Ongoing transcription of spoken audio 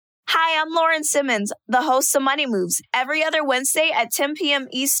Hi, I'm Lauren Simmons, the host of Money Moves. Every other Wednesday at 10 p.m.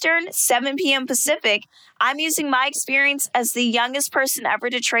 Eastern, 7 p.m. Pacific, I'm using my experience as the youngest person ever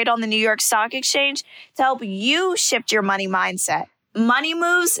to trade on the New York Stock Exchange to help you shift your money mindset. Money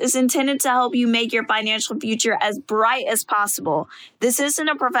Moves is intended to help you make your financial future as bright as possible. This isn't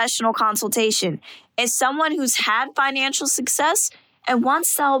a professional consultation. It's someone who's had financial success and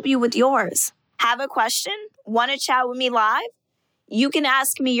wants to help you with yours. Have a question? Want to chat with me live? You can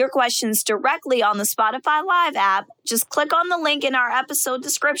ask me your questions directly on the Spotify Live app. Just click on the link in our episode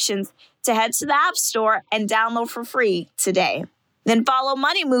descriptions to head to the App Store and download for free today. Then follow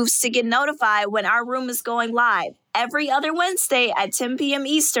Money Moves to get notified when our room is going live every other Wednesday at 10 p.m.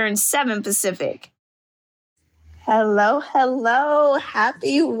 Eastern, 7 Pacific. Hello.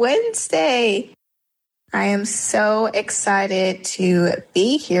 Happy Wednesday. I am so excited to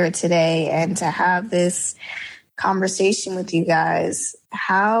be here today and to have this conversation with you guys.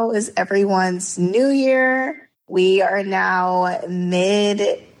 How is everyone's new year? We are now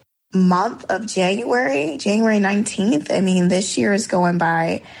mid-month of January 19th. I mean, this year is going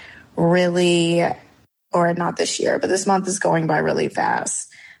by really, or not this year, but this month is going by really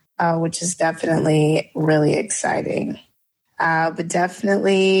fast, which is definitely really exciting. But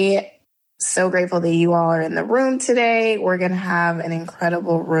definitely so grateful that you all are in the room today. We're going to have an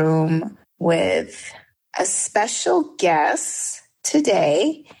incredible room with a special guest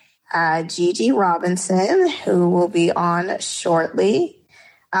today, Gigi Robinson, who will be on shortly.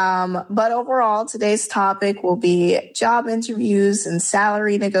 But overall, today's topic will be job interviews and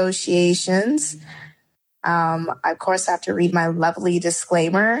salary negotiations. Of course, I have to read my lovely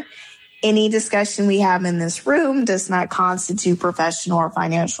disclaimer. Any discussion we have in this room does not constitute professional or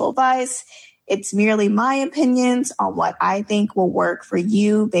financial advice. It's merely my opinions on what I think will work for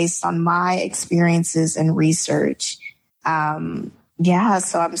you based on my experiences and research. So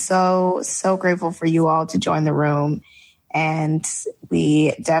I'm so grateful for you all to join the room. And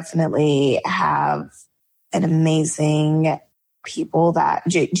we definitely have an amazing people that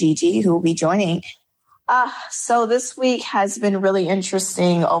Gigi who will be joining. So this week has been really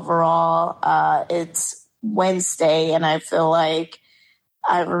interesting overall. It's Wednesday and I feel like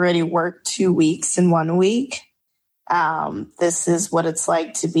I've already worked 2 weeks in 1 week. This is what it's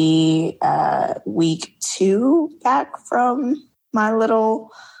like to be week 2 back from my little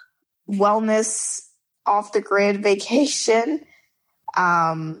wellness off the grid vacation.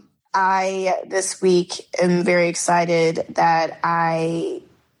 I this week am very excited that I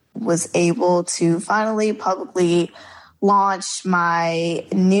was able to finally publicly launch my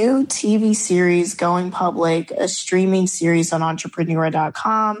new TV series, Going Public, a streaming series on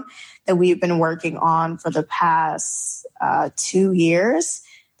entrepreneur.com that we've been working on for the past 2 years.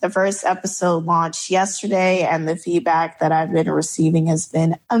 The first episode launched yesterday, and the feedback that I've been receiving has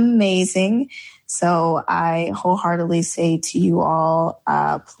been amazing. So I wholeheartedly say to you all,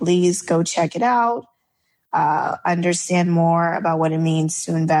 please go check it out. Understand more about what it means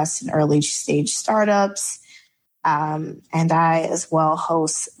to invest in early stage startups. And I as well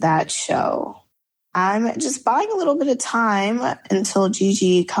host that show. I'm just buying a little bit of time until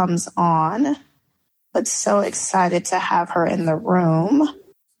Gigi comes on, but so excited to have her in the room.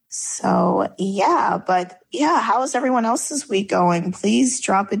 So how is everyone else's week going? Please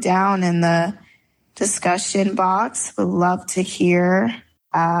drop it down in the discussion box. Would love to hear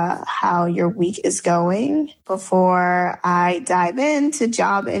how your week is going before I dive into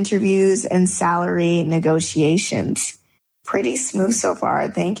job interviews and salary negotiations. Pretty smooth so far.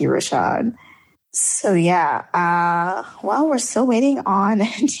 Thank you, Rashad. So while we're still waiting on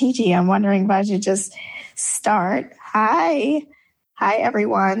Gigi, I'm wondering if I should just start. Hi,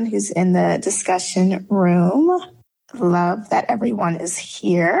 everyone who's in the discussion room. Love that everyone is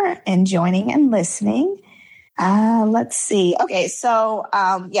here and joining and listening. Let's see. Okay. So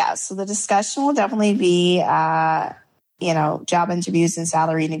the discussion will definitely be, job interviews and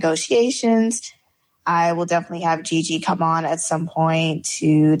salary negotiations. I will definitely have Gigi come on at some point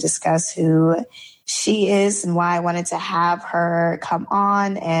to discuss who she is and why I wanted to have her come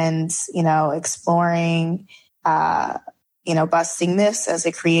on and, exploring, busting myths as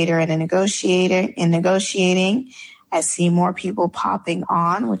a creator and a negotiator in negotiating. I see more people popping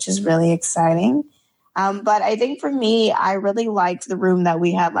on, which is really exciting. But I think for me, I really liked the room that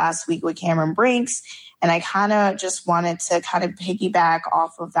we had last week with Cameron Brinks. And I kind of just wanted to kind of piggyback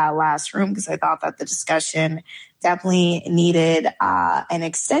off of that last room because I thought that the discussion definitely needed an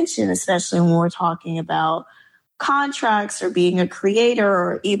extension, especially when we're talking about contracts or being a creator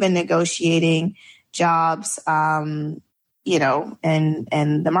or even negotiating jobs, in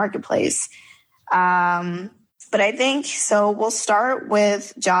the marketplace. But I think, so we'll start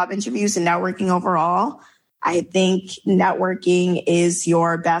with job interviews and networking overall. I think networking is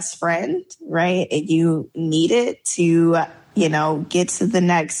your best friend, right? And you need it to, get to the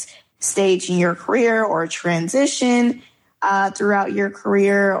next stage in your career or transition throughout your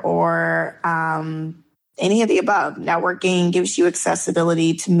career or any of the above. Networking gives you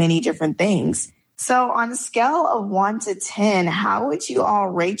accessibility to many different things. So on a scale of 1 to 10, how would you all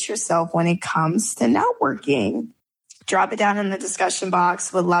rate yourself when it comes to networking? Drop it down in the discussion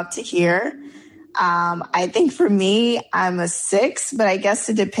box. Would love to hear. I think for me, I'm a 6, but I guess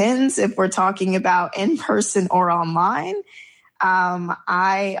it depends if we're talking about in person or online.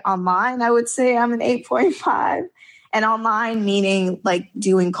 Online, I would say I'm an 8.5. And online meaning like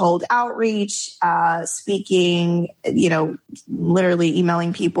doing cold outreach, speaking, literally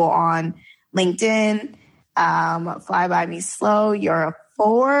emailing people on LinkedIn. Fly by me slow, you're a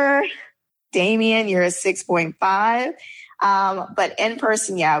 4. Damien, you're a 6.5. But in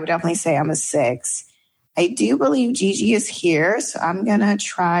person, I would definitely say I'm a 6. I do believe Gigi is here, so I'm going to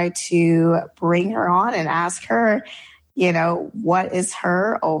try to bring her on and ask her, what is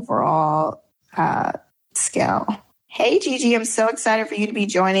her overall scale? Hey, Gigi, I'm so excited for you to be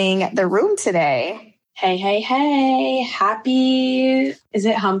joining the room today. Hey. Happy, is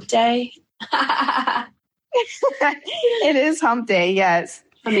it hump day? It is hump day, yes.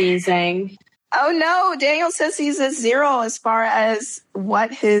 Amazing. Oh no, Daniel says he's a 0 as far as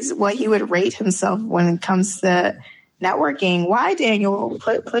what he would rate himself when it comes to networking. Why, Daniel?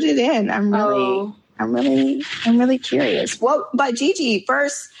 Put it in. I'm really curious. Well, but Gigi,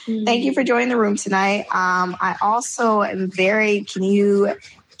 first, thank you for joining the room tonight. I also am can you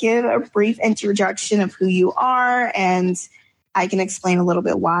give a brief introduction of who you are, and I can explain a little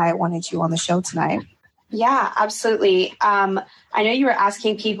bit why I wanted you on the show tonight. Yeah, absolutely. I know you were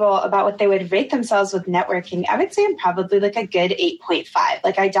asking people about what they would rate themselves with networking. I would say I'm probably like a good 8.5.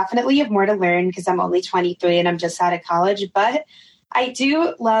 Like I definitely have more to learn because I'm only 23 and I'm just out of college, but I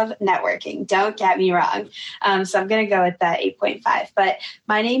do love networking. Don't get me wrong. So I'm going to go with that 8.5. But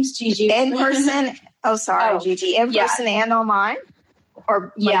my name's Gigi. In person? Gigi. In person and online?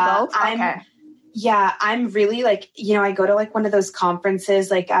 Or both? Okay. Yeah, I'm really I go to one of those conferences,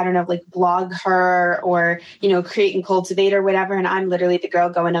 Blog Her or, Create and Cultivate or whatever. And I'm literally the girl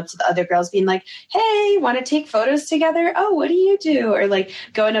going up to the other girls being like, hey, want to take photos together? Oh, what do you do? Or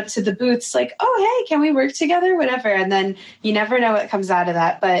going up to the booths oh, hey, can we work together? Whatever. And then you never know what comes out of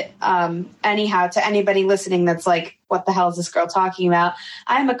that. But anyhow, to anybody listening that's what the hell is this girl talking about?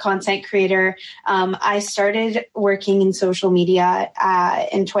 I'm a content creator. I started working in social media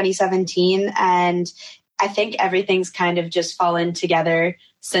in 2017, and I think everything's kind of just fallen together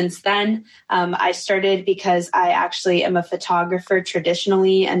since then. I started because I actually am a photographer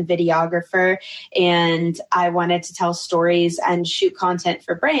traditionally and videographer, and I wanted to tell stories and shoot content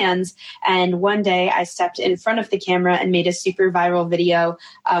for brands. And one day I stepped in front of the camera and made a super viral video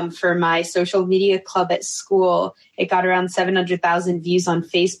for my social media club at school. It got around 700,000 views on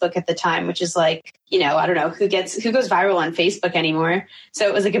Facebook at the time, which is I don't know who goes viral on Facebook anymore. So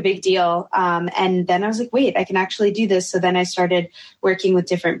it was a big deal. And then I was like, wait, I can actually do this. So then I started working with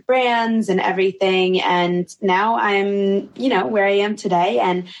different brands and everything. And now I'm, where I am today.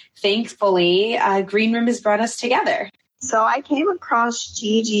 And thankfully, Green Room has brought us together. So I came across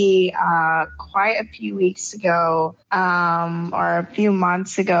Gigi quite a few weeks ago or a few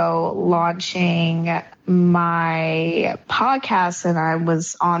months ago launching my podcast, and I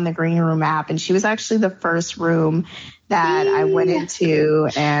was on the Green Room app, and she was actually the first room that I went into,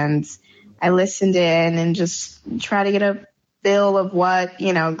 and I listened in and just try to get a feel of what,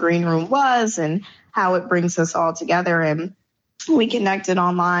 Green Room was and how it brings us all together. And we connected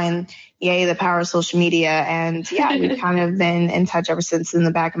online. Yay, the power of social media. And we've kind of been in touch ever since. In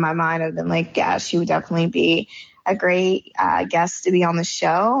the back of my mind, I've been like, yeah, she would definitely be a great guest to be on the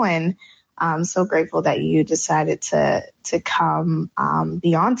show. And I'm so grateful that you decided to come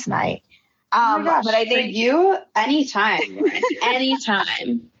be on tonight. But I think you anytime.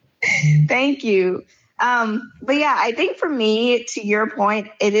 Thank you. But I think for me, to your point,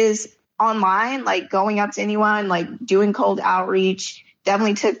 it is online, going up to anyone, doing cold outreach,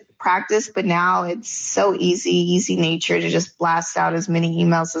 definitely took practice, but now it's so easy nature to just blast out as many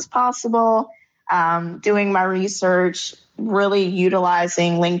emails as possible. Doing my research, really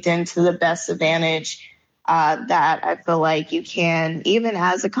utilizing LinkedIn to the best advantage that I feel like you can, even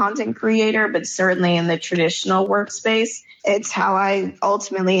as a content creator, but certainly in the traditional workspace. It's how I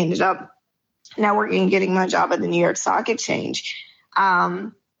ultimately ended up networking and getting my job at the New York Stock Exchange.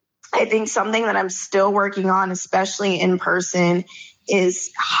 I think something that I'm still working on, especially in person,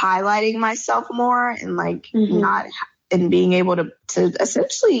 is highlighting myself more and like not and being able to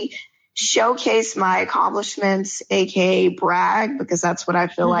essentially showcase my accomplishments, aka brag, because that's what I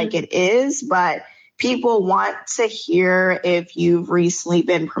feel like it is. But people want to hear if you've recently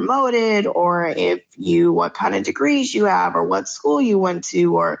been promoted, or if what kind of degrees you have, or what school you went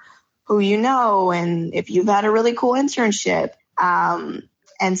to, or who you know, and if you've had a really cool internship.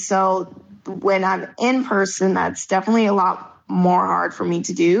 And so when I'm in person, that's definitely a lot more hard for me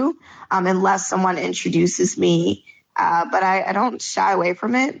to do, unless someone introduces me. But I don't shy away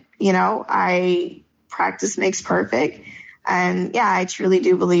from it. Practice makes perfect. And yeah, I truly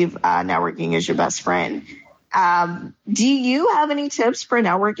do believe networking is your best friend. Do you have any tips for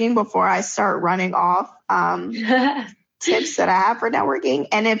networking before I start running off tips that I have for networking?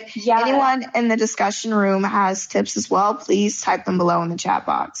 And if anyone in the discussion room has tips as well, please type them below in the chat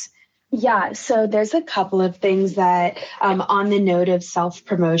box. Yeah, so there's a couple of things that on the note of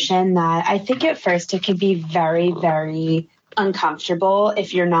self-promotion that I think at first it could be very, very uncomfortable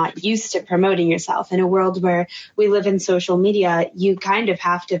if you're not used to promoting yourself. In a world where we live in social media, you kind of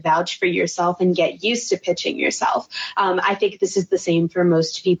have to vouch for yourself and get used to pitching yourself. I think this is the same for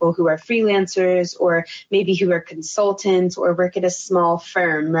most people who are freelancers, or maybe who are consultants or work at a small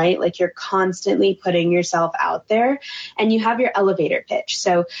firm, right? Like you're constantly putting yourself out there and you have your elevator pitch.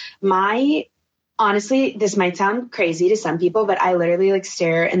 So honestly, this might sound crazy to some people, but I literally like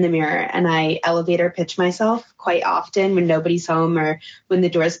stare in the mirror and I elevator pitch myself quite often when nobody's home, or when the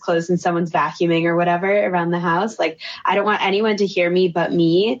door's closed and someone's vacuuming or whatever around the house. Like, I don't want anyone to hear me but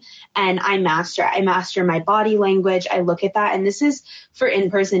me. And I master my body language. I look at that. And this is for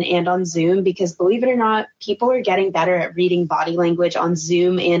in person and on Zoom, because believe it or not, people are getting better at reading body language on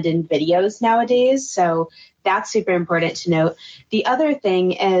Zoom and in videos nowadays. So that's super important to note. The other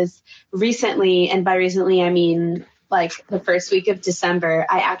thing is recently, and by recently, I mean like the first week of December,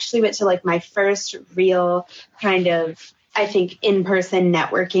 I actually went to like my first real kind of, I think, in-person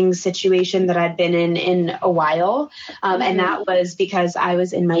networking situation that I'd been in a while. And that was because I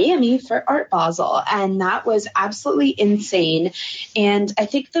was in Miami for Art Basel, and that was absolutely insane. And I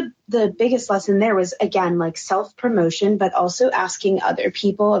think the biggest lesson there was, again, like self-promotion, but also asking other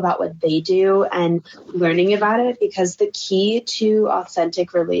people about what they do and learning about it, because the key to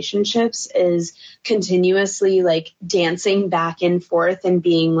authentic relationships is continuously like dancing back and forth and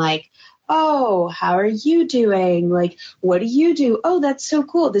being like, oh, how are you doing? Like, what do you do? Oh, that's so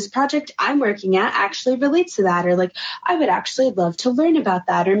cool. This project I'm working at actually relates to that. Or like, I would actually love to learn about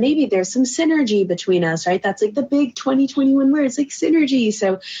that. Or maybe there's some synergy between us, right? That's like the big 2021 words, like synergy.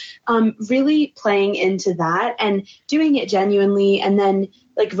 So really playing into that and doing it genuinely, and then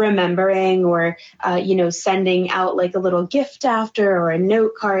like remembering or, sending out like a little gift after, or a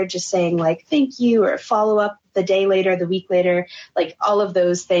note card, just saying like, thank you, or follow up the day later, the week later. Like all of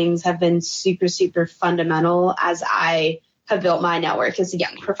those things have been super, super fundamental as I have built my network as a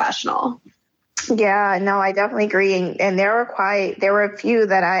young professional. Yeah, no, I definitely agree. And there were a few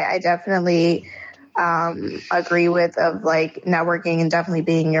that I definitely agree with, of like networking and definitely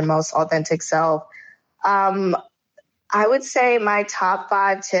being your most authentic self. I would say my top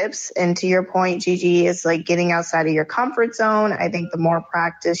 5 tips, and to your point, Gigi, is like getting outside of your comfort zone. I think the more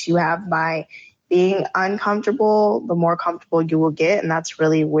practice you have by being uncomfortable, the more comfortable you will get. And that's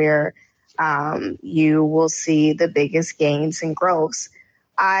really where you will see the biggest gains and growths.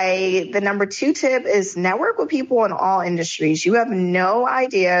 The number 2 tip is network with people in all industries. You have no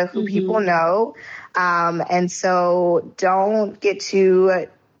idea who people know. And so don't get too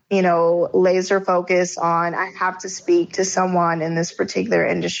laser focus on, I have to speak to someone in this particular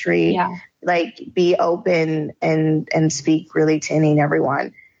industry. Yeah. Like, be open and speak really to any and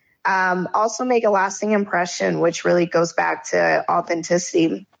everyone. Also make a lasting impression, which really goes back to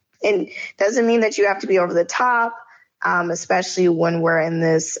authenticity. And doesn't mean that you have to be over the top, especially when we're in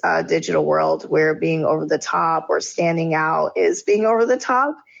this digital world where being over the top or standing out is being over the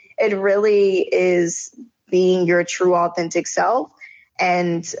top. It really is being your true authentic self.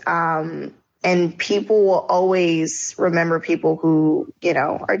 And people will always remember people who,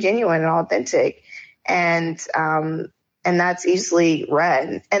 are genuine and authentic. And that's easily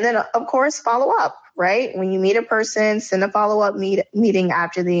read. And then, of course, follow up, right? When you meet a person, send a follow-up meeting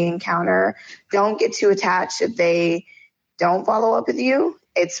after the encounter. Don't get too attached if they don't follow up with you.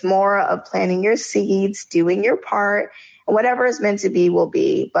 It's more of planting your seeds, doing your part, and whatever is meant to be will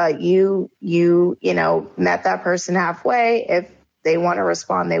be. But you met that person halfway. If they want to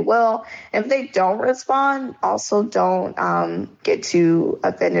respond, they will. If they don't respond, also don't get too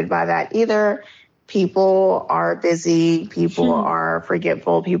offended by that either. People are busy. People are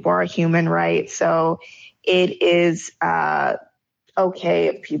forgetful. People are human, right? So it is okay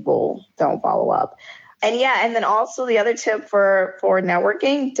if people don't follow up. And yeah, and then also the other tip for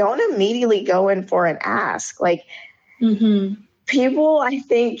networking, don't immediately go in for an ask. Like people, I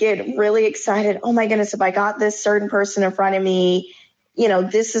think, get really excited. Oh my goodness, if I got this certain person in front of me,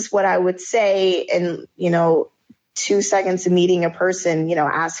 this is what I would say. And, 2 seconds of meeting a person,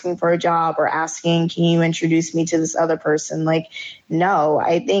 asking for a job or asking, can you introduce me to this other person? Like, no,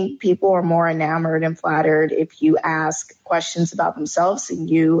 I think people are more enamored and flattered if you ask questions about themselves. And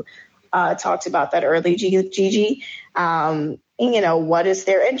you talked about that early, Gigi. What is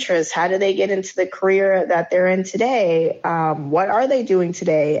their interest? How do they get into the career that they're in today? What are they doing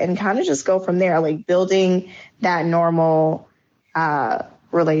today? And kind of just go from there, like building that normal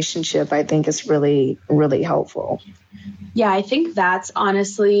relationship, I think is really, really helpful. Yeah, I think that's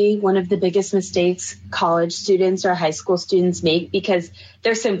honestly one of the biggest mistakes college students or high school students make, because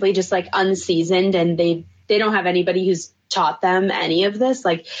they're simply just like unseasoned and they don't have anybody who's taught them any of this.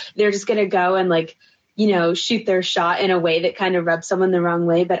 Like they're just going to go and shoot their shot in a way that kind of rubs someone the wrong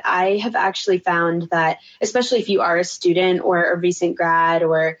way. But I have actually found that, especially if you are a student or a recent grad,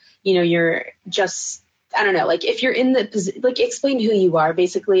 or, you're just, I don't know, like if you're in the position, like explain who you are.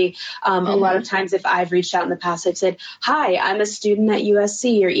 Basically, a lot of times if I've reached out in the past, I've said, hi, I'm a student at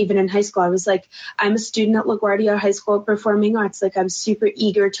USC, or even in high school, I was like, I'm a student at LaGuardia High School of Performing Arts. Like I'm super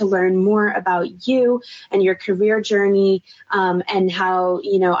eager to learn more about you and your career journey, and how,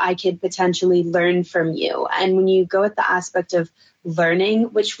 I could potentially learn from you. And when you go at the aspect of learning,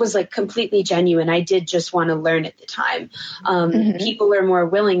 which was like completely genuine, I did just want to learn at the time. People are more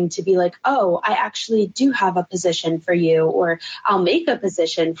willing to be like, oh, I actually do have a position for you, or I'll make a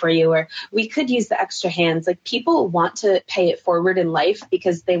position for you, or we could use the extra hands. Like people want to pay it forward in life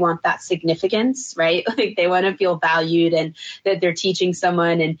because they want that significance, right? Like they want to feel valued and that they're teaching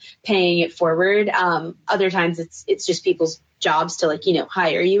someone and paying it forward. Other times it's just people's jobs to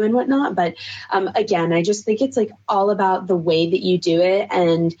hire you and whatnot. But again, I just think it's like all about the way that you do it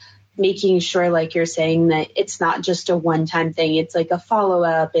and making sure, like you're saying, that it's not just a one-time thing. It's like a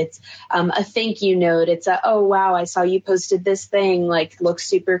follow-up. It's a thank you note. It's oh, wow, I saw you posted this thing, like looks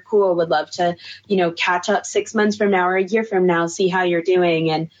super cool. Would love to, catch up 6 months from now or a year from now, see how you're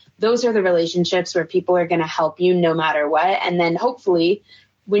doing. And those are the relationships where people are going to help you no matter what. And then hopefully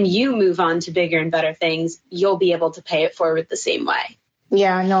when you move on to bigger and better things, you'll be able to pay it forward the same way.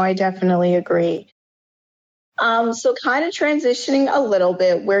 Yeah, no, I definitely agree. So kind of transitioning a little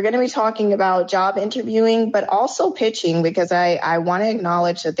bit, we're going to be talking about job interviewing, but also pitching, because I want to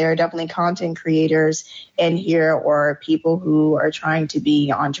acknowledge that there are definitely content creators in here, or people who are trying to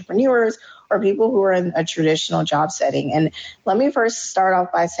be entrepreneurs, or people who are in a traditional job setting. And let me first start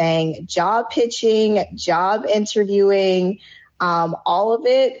off by saying job pitching, job interviewing, all of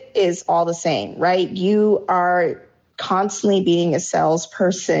it is all the same, right? You are constantly being a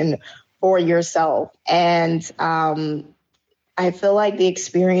salesperson for yourself. And I feel like the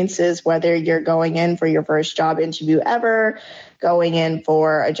experiences, whether you're going in for your first job interview ever, going in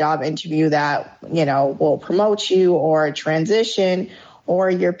for a job interview that, will promote you or transition, or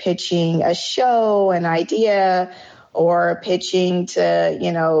you're pitching a show, an idea, or pitching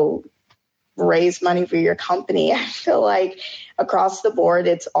to, raise money for your company, I feel like across the board,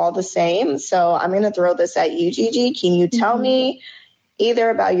 it's all the same. So I'm going to throw this at you, Gigi. Can you tell me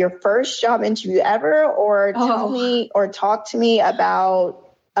either about your first job interview ever, or tell me or talk to me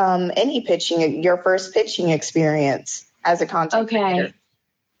about any pitching, your first pitching experience as a content creator?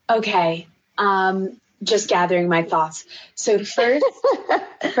 Okay. Just gathering my thoughts. So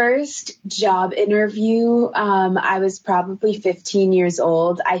first job interview, I was probably 15 years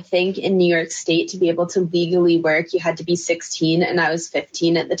old. I think in New York State, to be able to legally work, you had to be 16, and I was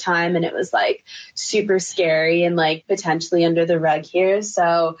 15 at the time. And it was like super scary and like potentially under the rug here.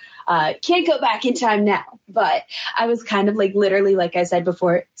 So can't go back in time now, but I was kind of like literally, like I said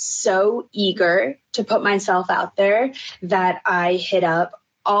before, so eager to put myself out there that I hit up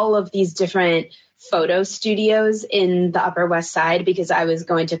all of these different photo studios in the Upper West Side, because I was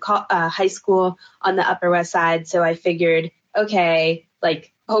going to high school on the Upper West Side. So I figured, okay,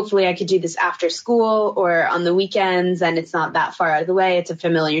 like hopefully I could do this after school or on the weekends, and it's not that far out of the way. It's a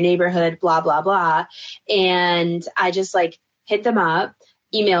familiar neighborhood, blah, blah, blah. And I just like hit them up,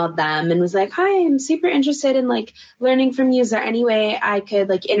 emailed them, and was like, hi, I'm super interested in like learning from you. Is there any way I could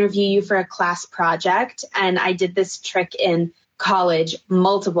like interview you for a class project? And I did this trick in college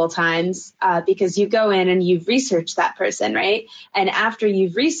multiple times, because you go in and you've researched that person, right? And after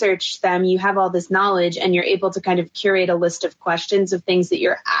you've researched them, you have all this knowledge, and you're able to kind of curate a list of questions of things that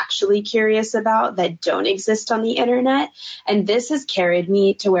you're actually curious about that don't exist on the internet. And this has carried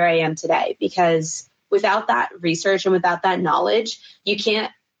me to where I am today, because without that research and without that knowledge, you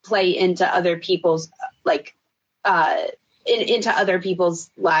can't play into other people's into other people's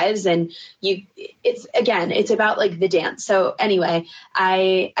lives. And it's about like the dance. So anyway,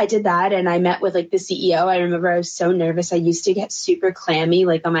 I did that, and I met with like the CEO. I remember I was so nervous. I used to get super clammy,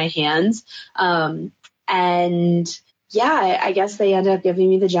 like on my hands. And yeah, I guess they ended up giving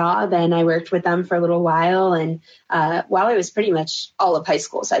me the job, and I worked with them for a little while. And while I was pretty much all of high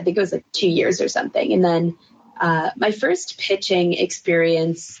school, so I think it was like 2 years or something. And then my first pitching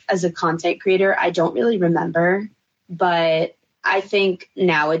experience as a content creator, I don't really remember, but I think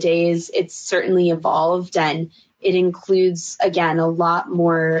nowadays it's certainly evolved, and it includes, again, a lot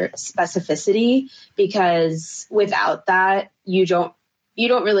more specificity, because without that, you don't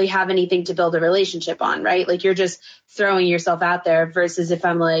really have anything to build a relationship on, right? Like you're just throwing yourself out there, versus if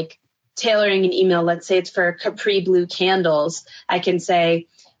I'm like tailoring an email, let's say it's for Capri Blue candles, I can say,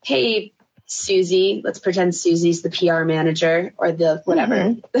 hey, Susie, let's pretend Susie's the PR manager or the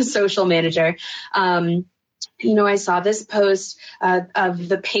whatever, the social manager. I saw this post of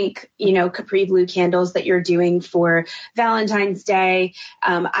the pink, Capri Blue candles that you're doing for Valentine's Day.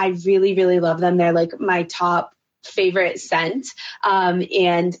 I really, really love them. They're like my top favorite scent.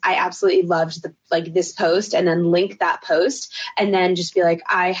 And I absolutely loved this post, and then link that post, and then just be like,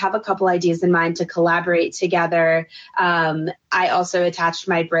 I have a couple ideas in mind to collaborate together. I also attached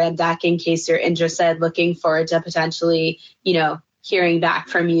my brand deck in case you're interested, looking forward to potentially, hearing back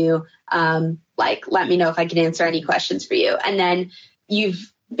from you. Let me know if I can answer any questions for you. And then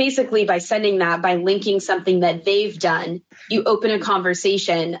you've basically, by sending that, by linking something that they've done, you open a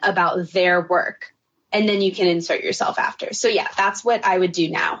conversation about their work, and then you can insert yourself after. So yeah, that's what I would do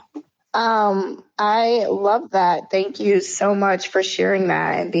now. I love that. Thank you so much for sharing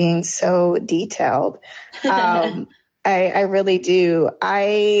that and being so detailed. I really do.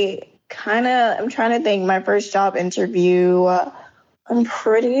 I'm trying to think, my first job interview, I'm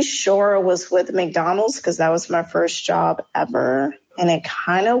pretty sure it was with McDonald's, because that was my first job ever. And it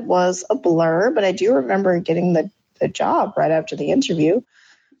kind of was a blur, but I do remember getting the job right after the interview.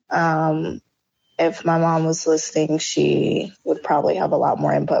 If my mom was listening, she would probably have a lot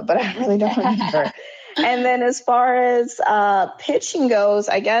more input, but I really don't remember. And then as far as pitching goes,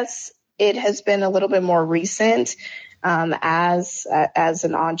 I guess it has been a little bit more recent as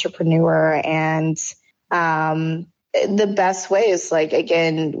an entrepreneur. And the best way is, like,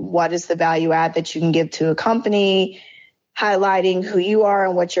 again, what is the value add that you can give to a company, highlighting who you are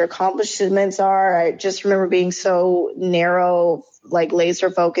and what your accomplishments are. I just remember being so narrow, like laser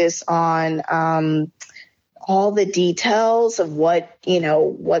focused on all the details of what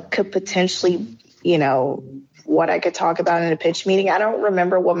could potentially, what I could talk about in a pitch meeting. I don't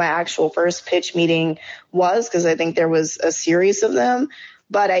remember what my actual first pitch meeting was, because I think there was a series of them.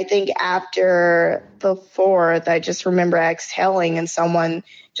 But I think after the fourth, I just remember exhaling and someone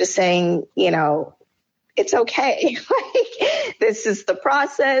just saying, it's okay. Like, this is the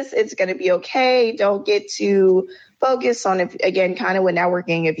process. It's going to be okay. Don't get too focused on, again, kind of with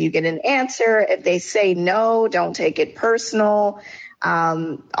networking, if you get an answer, if they say no, don't take it personal.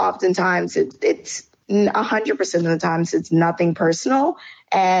 Oftentimes it's 100% of the times it's nothing personal.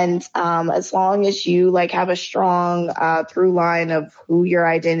 And as long as you have a strong through line of who your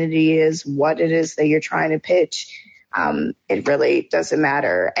identity is, what it is that you're trying to pitch, it really doesn't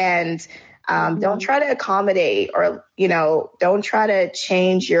matter. And don't try to accommodate or, don't try to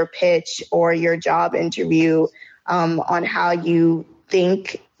change your pitch or your job interview on how you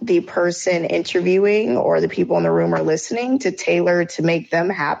think the person interviewing or the people in the room are listening, to tailor to make them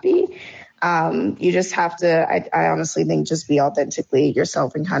happy. You just have to, I honestly think, just be authentically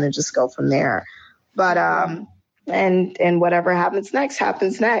yourself and kind of just go from there. But, and whatever happens next,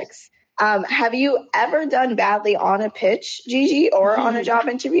 happens next. Have you ever done badly on a pitch, Gigi, or on a job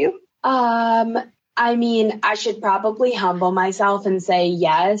interview? I mean, I should probably humble myself and say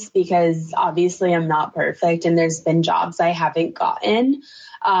yes, because obviously I'm not perfect and there's been jobs I haven't gotten.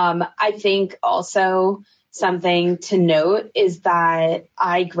 I think also something to note is that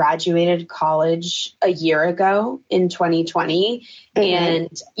I graduated college a year ago in 2020. Mm-hmm.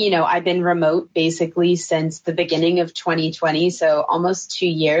 And, I've been remote basically since the beginning of 2020. So almost 2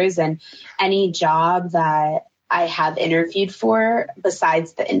 years. And any job that I have interviewed for,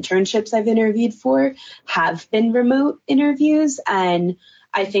 besides the internships I've interviewed for, have been remote interviews. And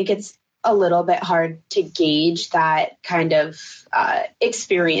I think it's a little bit hard to gauge that kind of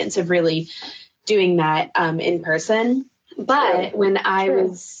experience of really doing that in person. But when I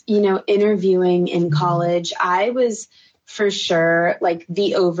was, interviewing in college, I was for sure, like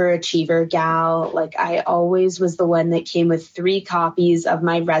the overachiever gal. Like I always was the one that came with 3 copies of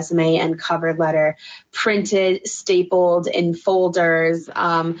my resume and cover letter, printed, stapled in folders.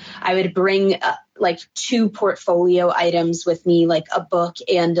 I would bring like 2 portfolio items with me, like a book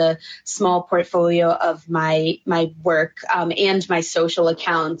and a small portfolio of my work, and my social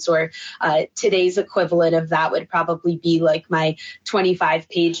accounts, or today's equivalent of that would probably be like my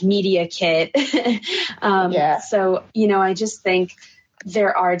 25-page media kit. So, I just think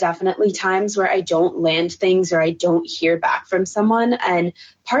there are definitely times where I don't land things or I don't hear back from someone. And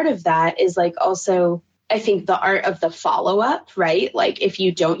part of that is like also, I think, the art of the follow-up, right? Like if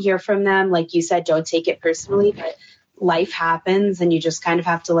you don't hear from them, like you said, don't take it personally, but life happens and you just kind of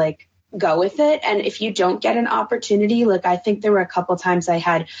have to like go with it. And if you don't get an opportunity, like I think there were a couple times I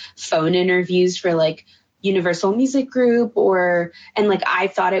had phone interviews for like Universal Music Group and like I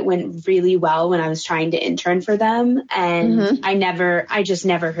thought it went really well when I was trying to intern for them, and I just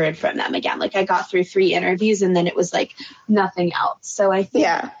never heard from them again. Like I got through 3 interviews and then it was like nothing else. So I think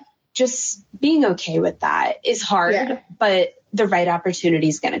just being okay with that is hard, but the right opportunity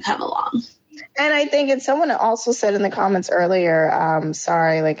is going to come along. And I think, and someone also said in the comments earlier,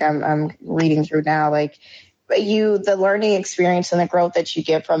 sorry, like I'm reading through now, like the learning experience and the growth that you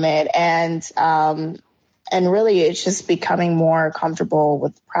get from it. And really, it's just becoming more comfortable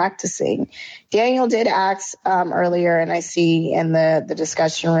with practicing. Daniel did ask earlier, and I see in the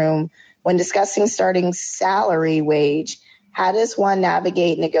discussion room, when discussing starting salary wage, how does one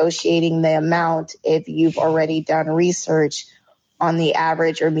navigate negotiating the amount if you've already done research on the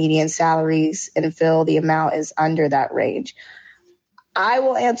average or median salaries and feel the amount is under that range? I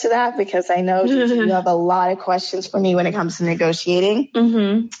will answer that because I know you have a lot of questions for me when it comes to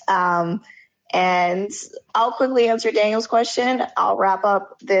negotiating. And I'll quickly answer Daniel's question. I'll wrap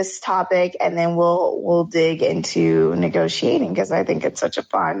up this topic and then we'll dig into negotiating because I think it's such a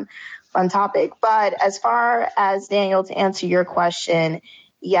fun topic. But as far as Daniel, to answer your question,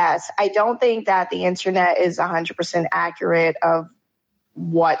 yes, I don't think that the internet is 100% accurate of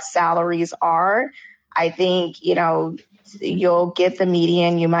what salaries are. I think, you'll get the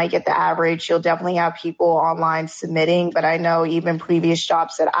median, you might get the average. You'll definitely have people online submitting, but I know even previous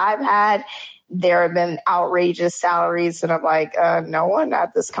jobs that I've had, there have been outrageous salaries, and I'm like, no one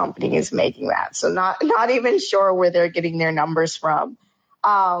at this company is making that. So not even sure where they're getting their numbers from.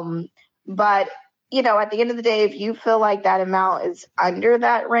 But, at the end of the day, if you feel like that amount is under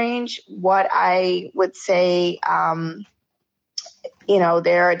that range, what I would say,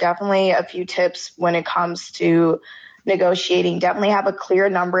 there are definitely a few tips when it comes to negotiating. Definitely have a clear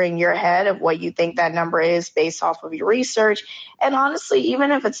number in your head of what you think that number is based off of your research. And honestly,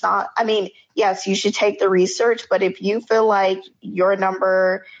 even if it's not, yes, you should take the research, but if you feel like your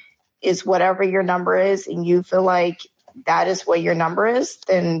number is whatever your number is and you feel like that is what your number is,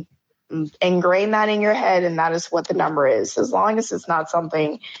 then ingrain that in your head and that is what the number is, as long as it's not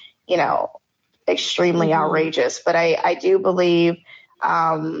something, extremely outrageous. But I do believe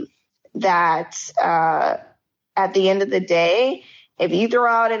that at the end of the day, if you throw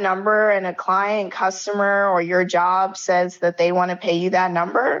out a number and a client, customer, or your job says that they want to pay you that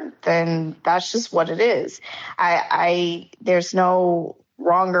number, then that's just what it is. There's no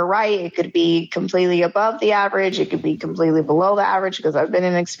wrong or right. It could be completely above the average. It could be completely below the average, because I've been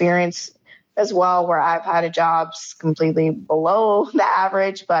in experience as well where I've had jobs completely below the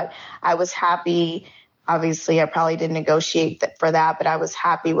average, but I was happy. Obviously, I probably didn't negotiate for that, but I was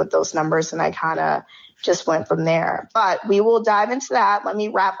happy with those numbers and I kind of just went from there. But we will dive into that. Let me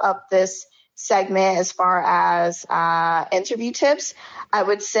wrap up this segment as far as interview tips. I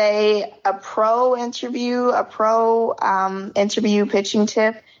would say a pro interview pitching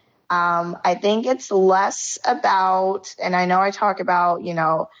tip. I think it's less about, and I know I talk about,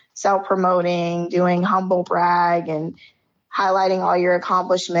 self-promoting, doing humble brag and highlighting all your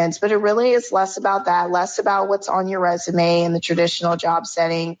accomplishments, but it really is less about that, less about what's on your resume in the traditional job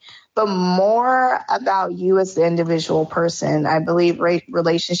setting, but more about you as the individual person. I believe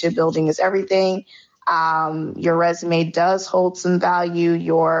relationship building is everything. Your resume does hold some value.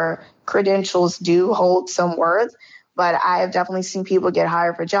 Your credentials do hold some worth, but I have definitely seen people get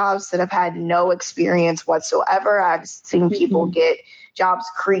hired for jobs that have had no experience whatsoever. I've seen people get jobs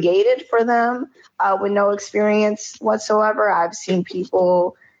created for them with no experience whatsoever. I've seen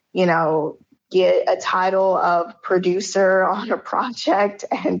people, get a title of producer on a project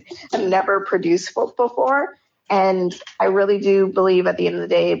and never produced before. And I really do believe at the end of the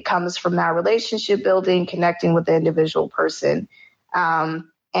day, it comes from that relationship building, connecting with the individual person. And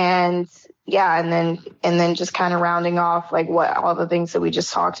then just kind of rounding off like what all the things that we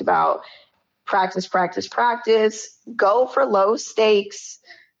just talked about. practice, practice, practice. Go for low stakes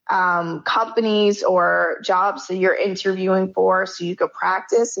companies or jobs that you're interviewing for so you could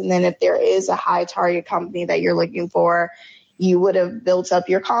practice. And then if there is a high target company that you're looking for, you would have built up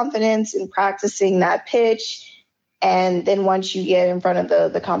your confidence in practicing that pitch. And then once you get in front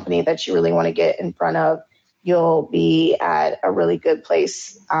of the company that you really want to get in front of, you'll be at a really good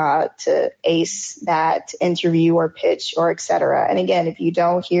place to ace that interview or pitch or et cetera. And again, if you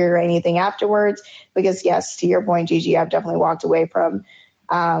don't hear anything afterwards, because yes, to your point, Gigi, I've definitely walked away from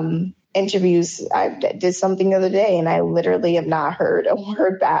interviews. I did something the other day and I literally have not heard a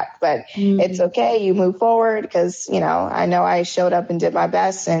word back, but it's okay. You move forward because, I know I showed up and did my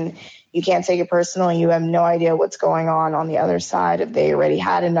best, and you can't take it personal. You have no idea what's going on the other side. If they already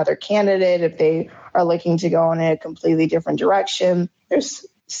had another candidate, if they are looking to go in a completely different direction, there's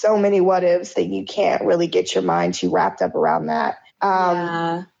so many what ifs that you can't really get your mind too wrapped up around that.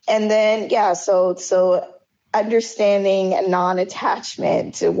 And then, so understanding a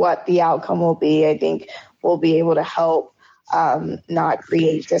non-attachment to what the outcome will be, I think will be able to help not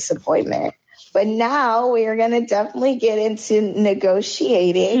create disappointment. But now we are going to definitely get into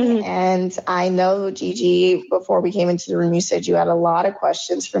negotiating. And I know, Gigi, before we came into the room, you said you had a lot of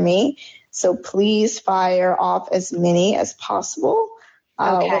questions for me. So please fire off as many as possible.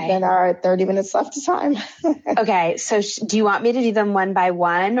 Within our 30 minutes left of time. Okay. So do you want me to do them one by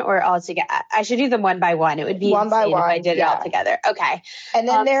one or all together? I should do them one by one. It would be one by one if I did it all together. Okay. And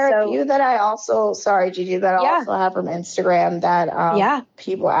then there are a few that I also, sorry, Gigi, that I also have from Instagram that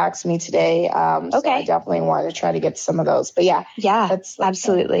people asked me today. So I definitely want to try to get some of those. But that's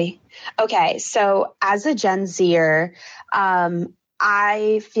absolutely. Okay. So as a Gen Zer,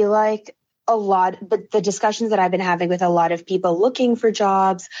 I feel like but the discussions that I've been having with a lot of people looking for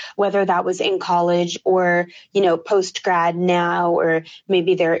jobs, whether that was in college or, post grad now, or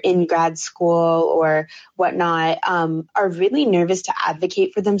maybe they're in grad school or whatnot, are really nervous to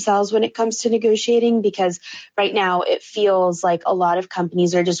advocate for themselves when it comes to negotiating, because right now it feels like a lot of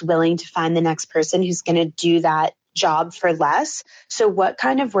companies are just willing to find the next person who's going to do that job for less. So what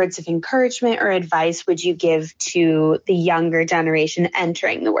kind of words of encouragement or advice would you give to the younger generation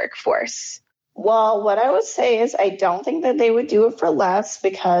entering the workforce? Well, what I would say is I don't think that they would do it for less,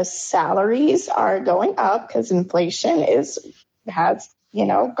 because salaries are going up because inflation has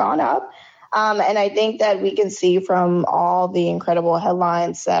gone up. And I think that we can see from all the incredible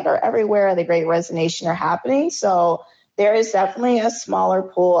headlines that are everywhere, the Great Resignation are happening. So there is definitely a smaller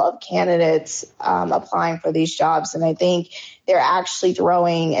pool of candidates applying for these jobs. And I think they're actually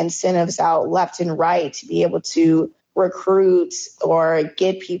throwing incentives out left and right to be able to recruit or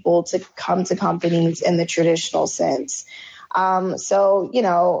get people to come to companies in the traditional sense. So,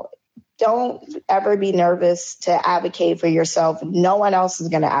 don't ever be nervous to advocate for yourself. No one else is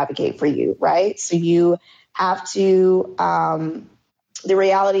going to advocate for you, right? So you have to, the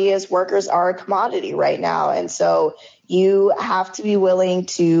reality is workers are a commodity right now. And so you have to be willing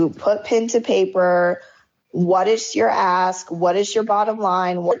to put pen to paper. What is your ask? What is your bottom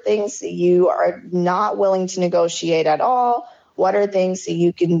line? What things that you are not willing to negotiate at all? What are things that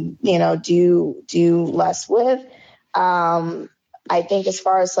you can, do less with? I think as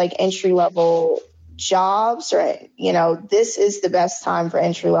far as like entry level jobs, or, this is the best time for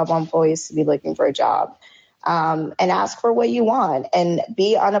entry level employees to be looking for a job. And ask for what you want and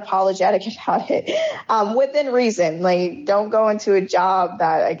be unapologetic about it, within reason. Like, don't go into a job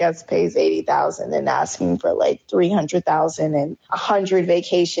that I guess pays $80,000 and asking for like $300,000 and 100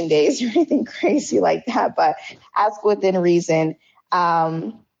 vacation days or anything crazy like that. But ask within reason,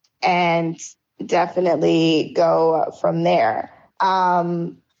 and definitely go from there.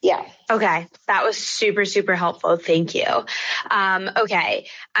 Okay. That was super, super helpful. Thank you. Okay.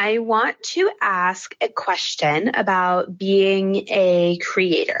 I want to ask a question about being a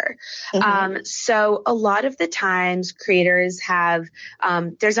creator. So a lot of the times creators have,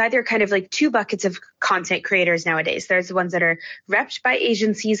 there's either kind of like two buckets of content creators nowadays. There's the ones that are repped by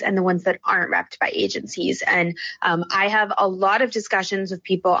agencies and the ones that aren't repped by agencies. And I have a lot of discussions with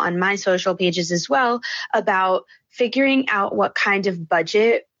people on my social pages as well about figuring out what kind of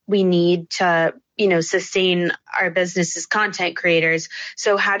budget we need to, sustain our business as content creators.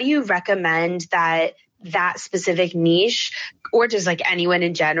 So how do you recommend that specific niche, or just like anyone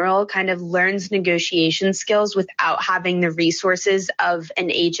in general, kind of learns negotiation skills without having the resources of an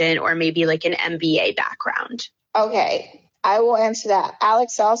agent or maybe like an MBA background? Okay, I will answer that.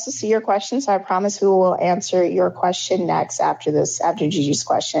 Alex, I also see your question, so I promise we will answer your question next after Gigi's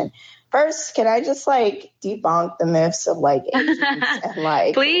question. First, can I just debunk the myths of agents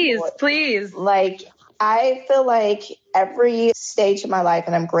and please. I feel like every stage of my life,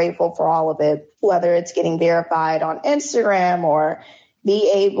 and I'm grateful for all of it, whether it's getting verified on Instagram or being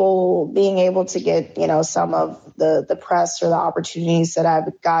able to get, some of the press or the opportunities that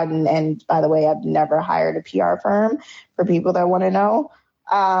I've gotten. And by the way, I've never hired a PR firm, for people that want to know,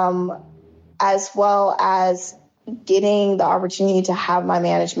 as well as getting the opportunity to have my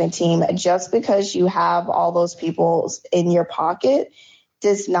management team. Just because you have all those people in your pocket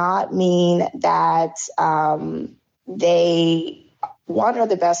does not mean that they are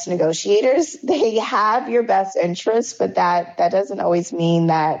the best negotiators. They have your best interests, but that doesn't always mean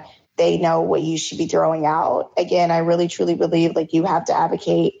that they know what you should be throwing out. Again, I really truly believe you have to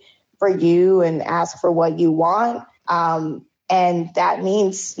advocate for you and ask for what you want. And that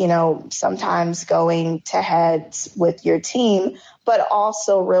means, sometimes going to heads with your team, but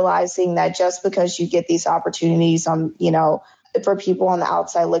also realizing that just because you get these opportunities on, for people on the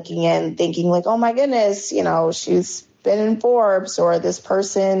outside looking in, thinking oh my goodness, she's been in Forbes, or this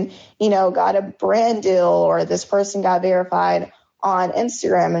person, got a brand deal, or this person got verified on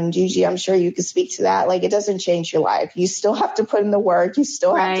Instagram. And Gigi, I'm sure you could speak to that. It doesn't change your life. You still have to put in the work. You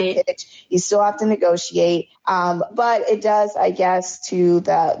still have to pitch. You still have to negotiate. But it does, I guess, to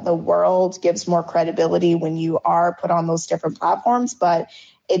the world, gives more credibility when you are put on those different platforms. But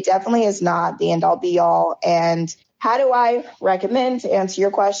it definitely is not the end all be all. And how do I recommend, to answer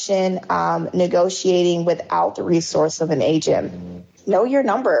your question, negotiating without the resource of an agent? Know your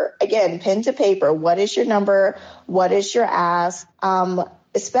number. Again, pen to paper. What is your number? What is your ask?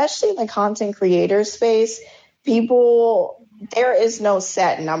 Especially in the content creator space, there is no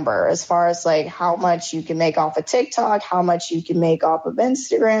set number as far as how much you can make off of TikTok, how much you can make off of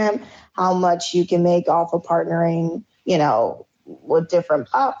Instagram, how much you can make off of partnering, with different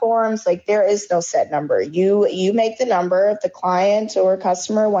platforms. There is no set number. You make the number. If the client or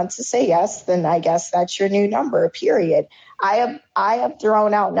customer wants to say yes, then I guess that's your new number, period. I have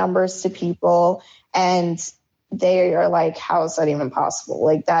thrown out numbers to people and they are like, how is that even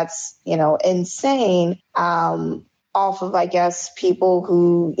possible? That's, insane. Off of, I guess, people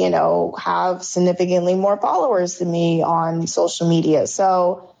who, have significantly more followers than me on social media.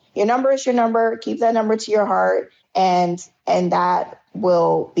 So your number is your number. Keep that number to your heart. And that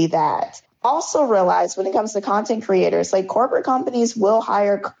will be that. Also realize when it comes to content creators, corporate companies will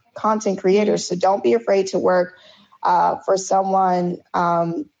hire content creators. So don't be afraid to work for someone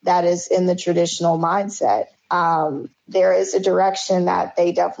that is in the traditional mindset. There is a direction that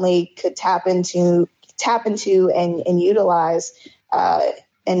they definitely could tap into and utilize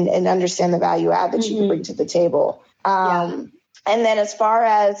and understand the value add that you can bring to the table. And then as far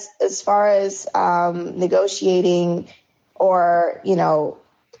as negotiating, or,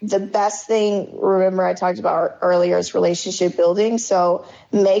 the best thing, remember I talked about earlier, is relationship building. So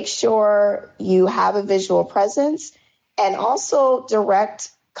make sure you have a visual presence and also direct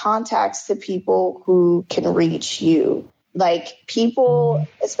contacts to people who can reach you. People,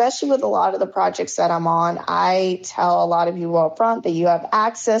 especially with a lot of the projects that I'm on, I tell a lot of people up front that you have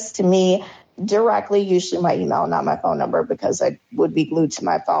access to me directly, usually my email, not my phone number, because I would be glued to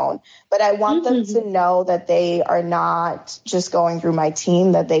my phone. But I want them to know that they are not just going through my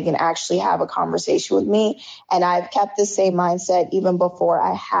team, that they can actually have a conversation with me. And I've kept the same mindset even before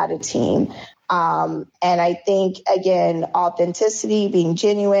I had a team. And I think, again, authenticity, being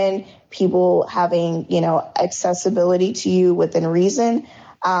genuine, people having, accessibility to you within reason,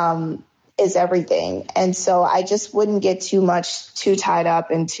 is everything. And so I just wouldn't get too tied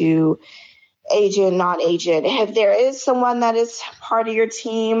up into agent, not agent. If there is someone that is part of your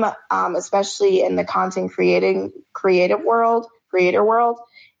team, especially in the content creator world,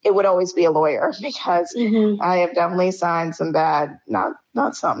 it would always be a lawyer, because I have definitely signed some bad,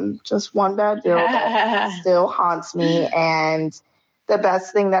 just one bad deal that still haunts me. And the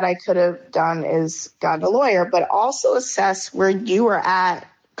best thing that I could have done is gotten a lawyer, but also assess where you are at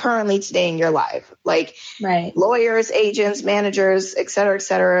currently today in your life. Lawyers, agents, managers, et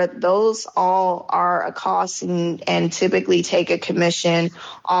cetera, those all are a cost and typically take a commission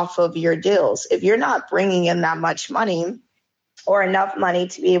off of your deals. If you're not bringing in that much money or enough money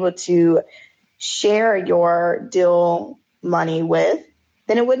to be able to share your deal money with,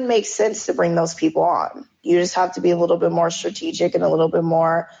 then it wouldn't make sense to bring those people on. You just have to be a little bit more strategic and a little bit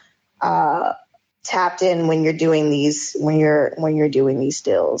more tapped in when you're doing these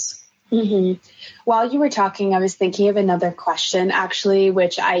deals. While you were talking, I was thinking of another question, actually,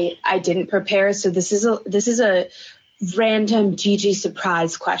 which I didn't prepare. So this is a random Gigi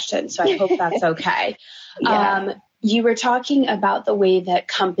surprise question. So I hope that's okay. You were talking about the way that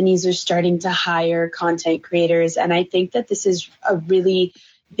companies are starting to hire content creators. And I think that this is a really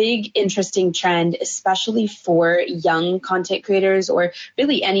big, interesting trend, especially for young content creators or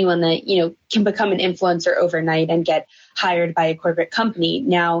really anyone that, can become an influencer overnight and get hired by a corporate company.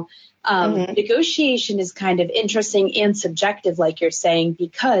 Now, negotiation is kind of interesting and subjective, like you're saying,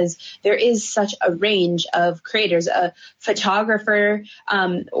 because there is such a range of creators. A photographer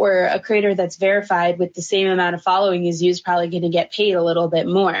or a creator that's verified with the same amount of following as you is probably going to get paid a little bit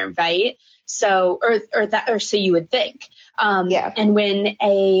more, right? So, or so you would think. And when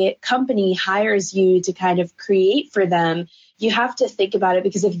a company hires you to kind of create for them, you have to think about it,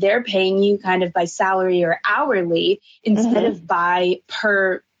 because if they're paying you kind of by salary or hourly instead of by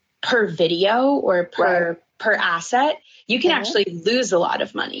per video or per asset, you can actually lose a lot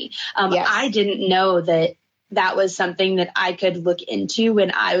of money. I didn't know that was something that I could look into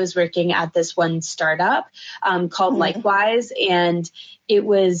when I was working at this one startup called Likewise. And it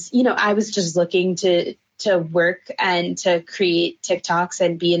was, I was just looking to work and to create TikToks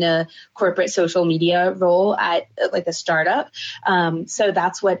and be in a corporate social media role at like a startup. So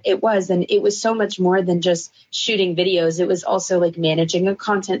that's what it was. And it was so much more than just shooting videos. It was also like managing a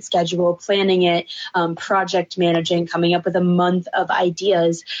content schedule, planning it, project managing, coming up with a month of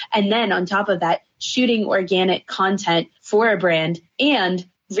ideas. And then on top of that, shooting organic content for a brand and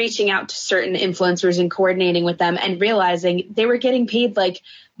reaching out to certain influencers and coordinating with them and realizing they were getting paid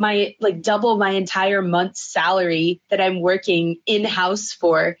double my entire month's salary that I'm working in-house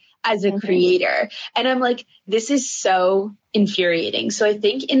for as a creator. And I'm like, this is so infuriating. So I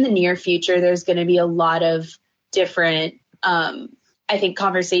think in the near future, there's going to be a lot of different,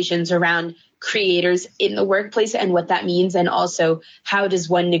 conversations around creators in the workplace and what that means. And also, how does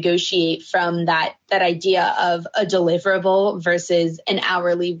one negotiate from that idea of a deliverable versus an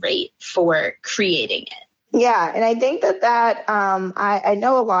hourly rate for creating it? Yeah. And I think that I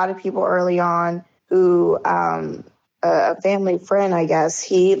know a lot of people early on who, a family friend, I guess,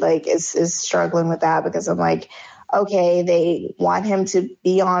 he is struggling with that, because I'm like, okay, they want him to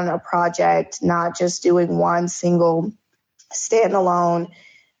be on a project, not just doing one single standalone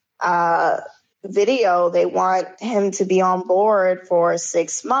video. They want him to be on board for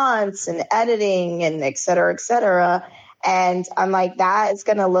 6 months and editing and et cetera, et cetera. And I'm like, that is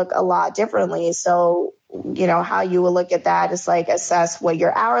going to look a lot differently. So, how you will look at that is like assess what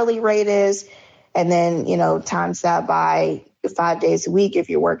your hourly rate is, and then, times that by 5 days a week if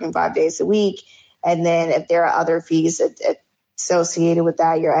you're working 5 days a week. And then if there are other fees associated with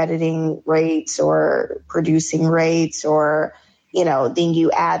that, your editing rates or producing rates, or, then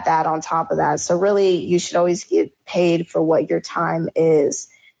you add that on top of that. So really, you should always get paid for what your time is.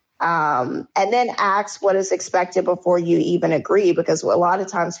 And then ask what is expected before you even agree, because a lot of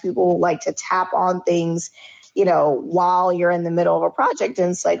times people like to tap on things, while you're in the middle of a project.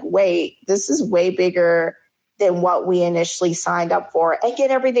 And it's like, wait, this is way bigger than what we initially signed up for, and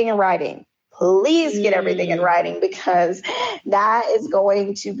get everything in writing. Please get everything in writing, because that is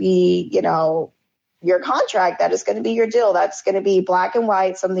going to be, your contract. That is going to be your deal. That's going to be black and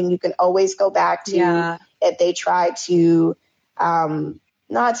white, something you can always go back to if they try to,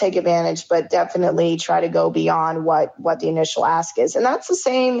 not take advantage, but definitely try to go beyond what the initial ask is. And that's the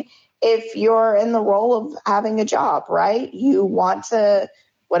same if you're in the role of having a job, right? You want to,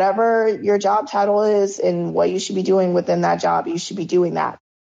 whatever your job title is and what you should be doing within that job, you should be doing that.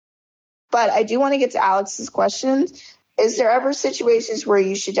 But I do want to get to Alex's question. Is there ever situations where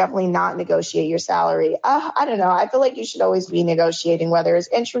you should definitely not negotiate your salary? I don't know. I feel like you should always be negotiating, whether it's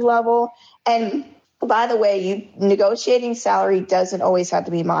entry level. And by the way, negotiating salary doesn't always have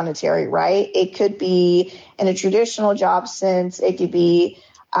to be monetary, right? It could be in a traditional job sense. It could be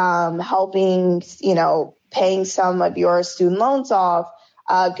helping, paying some of your student loans off,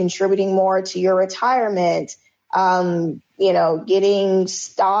 contributing more to your retirement, getting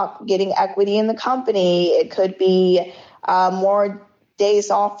stock, getting equity in the company. It could be more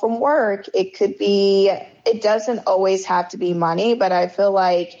days off from work. It doesn't always have to be money, but I feel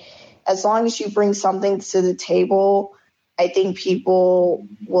like as long as you bring something to the table, I think people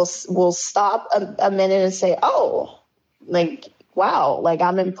will stop a minute and say, oh, wow,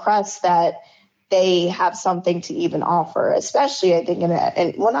 I'm impressed that they have something to even offer, especially I think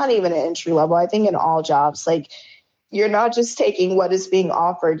not even an entry level. I think in all jobs, you're not just taking what is being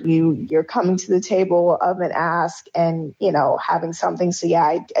offered. You're coming to the table of an ask and, having something. So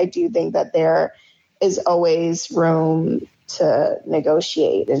yeah, I do think that there is always room to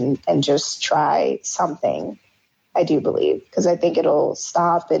negotiate and just try something. I do believe, because I think it'll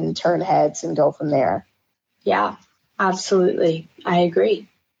stop and turn heads and go from there. Yeah, absolutely. I agree.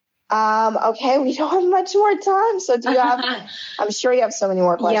 Okay, we don't have much more time. So do you have, I'm sure you have so many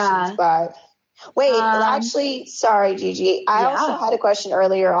more questions, but Wait, actually, sorry, Gigi. I also had a question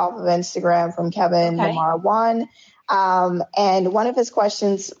earlier off of Instagram from Kevin Lamar1. And one of his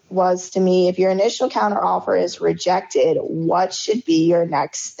questions was to me, if your initial counter offer is rejected, what should be your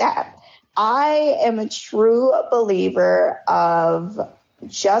next step? I am a true believer of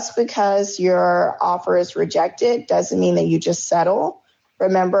just because your offer is rejected doesn't mean that you just settle.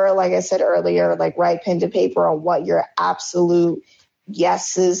 Remember, like I said earlier, like write pen to paper on what your absolute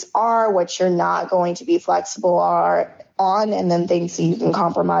yeses are, what you're not going to be flexible on, and then things that you can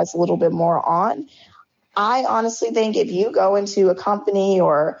compromise a little bit more on. I honestly think if you go into a company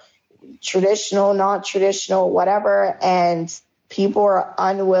or traditional, not traditional, whatever, and people are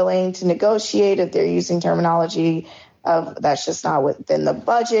unwilling to negotiate, if they're using terminology of that's just not within the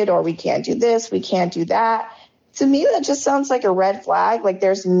budget, or we can't do this, we can't do that. To me, that just sounds like a red flag. Like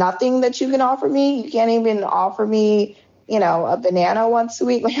there's nothing that you can offer me. You can't even offer me, a banana once a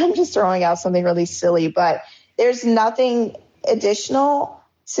week. Like I'm just throwing out something really silly, but there's nothing additional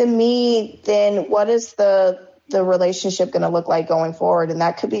to me. Then what is the relationship going to look like going forward? And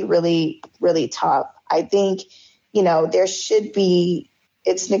that could be really, really tough. I think, there should be,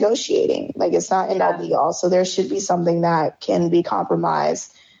 it's negotiating. Like it's not end all be all. So there should be something that can be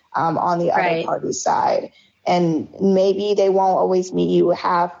compromised on the other party's side. And maybe they won't always meet you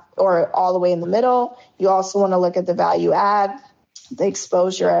half or all the way in the middle. You also want to look at the value add, the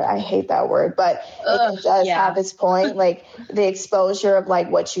exposure. I hate that word, but it does have its point. Like the exposure of like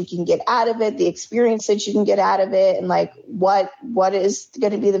what you can get out of it, the experience that you can get out of it, and like what is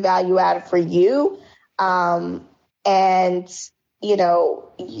going to be the value add for you. And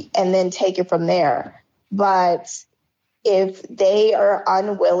then take it from there. But if they are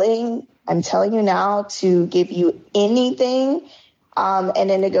unwilling, I'm telling you now, to give you anything in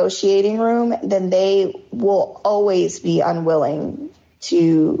a negotiating room, then they will always be unwilling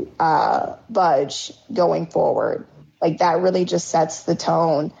to budge going forward. Like that really just sets the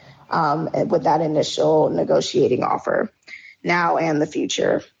tone with that initial negotiating offer now and the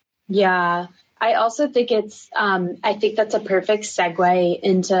future. Yeah. I also think I think that's a perfect segue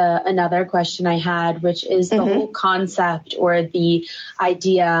into another question I had, which is the whole concept or the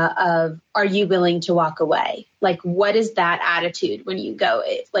idea of, are you willing to walk away? Like, what is that attitude when you go?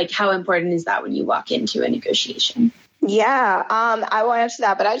 Like, how important is that when you walk into a negotiation? Yeah, I will answer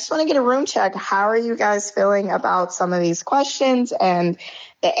that, but I just want to get a room check. How are you guys feeling about some of these questions and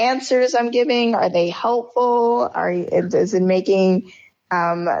the answers I'm giving? Are they helpful? Is it making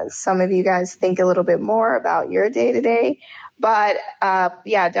some of you guys think a little bit more about your day to day? But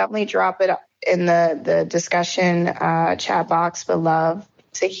definitely drop it in the discussion chat box. But love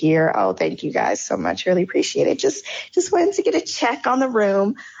to hear. Oh, thank you guys so much. Really appreciate it. Just wanted to get a check on the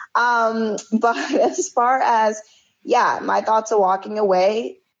room. But as far as my thoughts of walking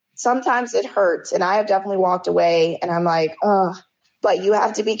away, sometimes it hurts, and I have definitely walked away, and I'm like, oh. But you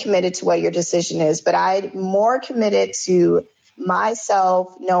have to be committed to what your decision is. But I'm more committed to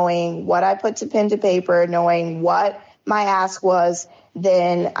myself knowing what I put to pen to paper, knowing what my ask was,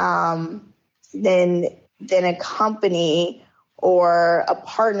 than a company or a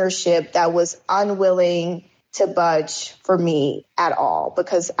partnership that was unwilling to budge for me at all.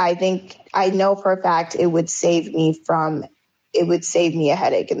 Because I know for a fact it would save me a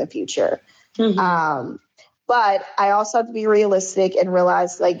headache in the future. But I also have to be realistic and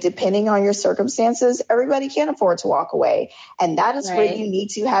realize, like, depending on your circumstances, everybody can't afford to walk away. And that is where you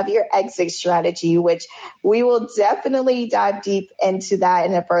need to have your exit strategy, which we will definitely dive deep into that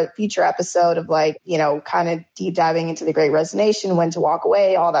in a future episode of kind of deep diving into the Great Resignation, when to walk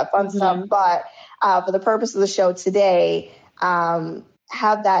away, all that fun stuff. But for the purpose of the show today, have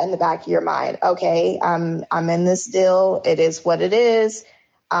that in the back of your mind. Okay, I'm in this deal. It is what it is.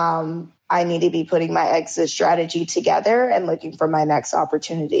 I need to be putting my exit strategy together and looking for my next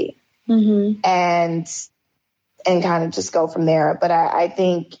opportunity, and kind of just go from there. But I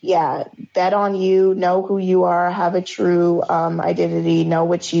think, bet on you, know who you are, have a true identity, know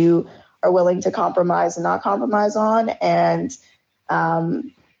what you are willing to compromise and not compromise on, and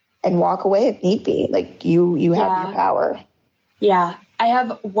walk away if need be. Like you have your power. Yeah. I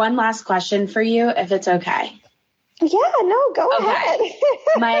have one last question for you, if it's okay. Yeah, no, go ahead.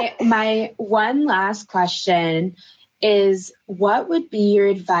 My one last question is, what would be your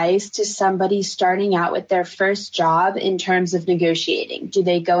advice to somebody starting out with their first job in terms of negotiating? Do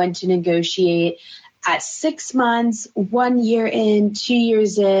they go into negotiate at 6 months, 1 year in, 2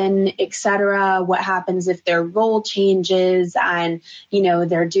 years in, etc.? What happens if their role changes and,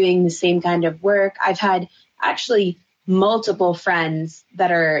 they're doing the same kind of work? I've had actually multiple friends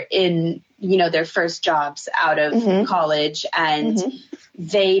that are in their first jobs out of college, and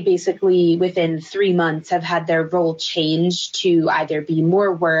they basically within 3 months have had their role changed to either be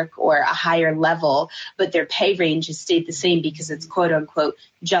more work or a higher level, but their pay range has stayed the same because it's quote unquote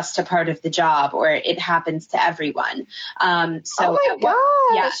just a part of the job, or it happens to everyone. Oh my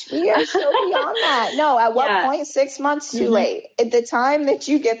gosh, we are so beyond that. No, at what point? 6 months too late. At the time that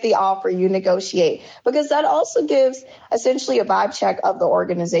you get the offer, you negotiate, because that also gives essentially a vibe check of the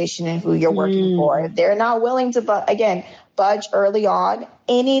organization and who you're working for. If they're not willing to, budge early on,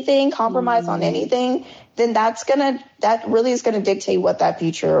 compromise on anything, then that really is gonna dictate what that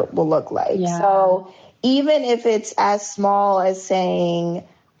future will look like. Yeah. So even if it's as small as saying,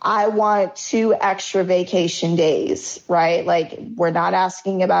 I want 2 extra vacation days, right? Like, we're not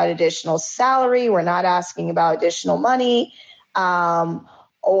asking about additional salary. We're not asking about additional money,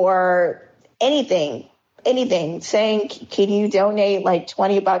 or anything, saying, can you donate like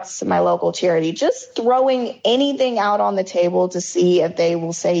 $20 to my local charity? Just throwing anything out on the table to see if they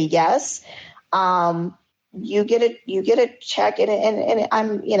will say yes. You get a check, and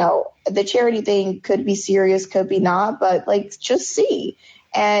I'm, the charity thing could be serious, could be not, but like, just see.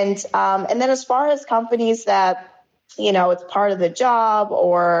 And then as far as companies that, it's part of the job,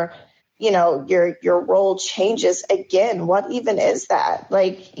 or, your role changes, again, what even is that?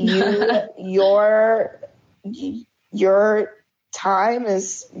 Like, your time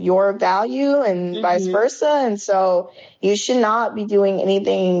is your value, and vice versa. And so you should not be doing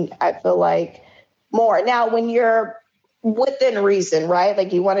anything, I feel like, more. Now, when you're within reason, right?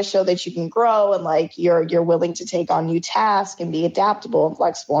 Like, you want to show that you can grow, and like you're willing to take on new tasks and be adaptable and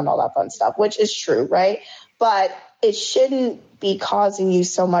flexible and all that fun stuff, which is true, right? But it shouldn't be causing you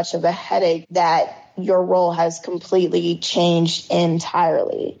so much of a headache that your role has completely changed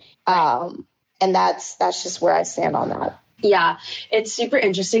entirely. And that's just where I stand on that. Yeah, it's super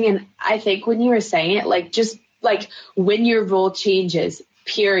interesting. And I think when you were saying it, like, just like when your role changes,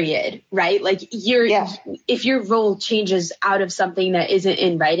 period, right? Like, if your role changes out of something that isn't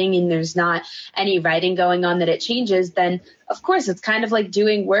in writing, and there's not any writing going on that it changes, then of course it's kind of like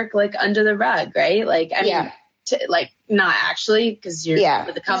doing work like under the rug, right? Like, I mean, like, not actually, because you're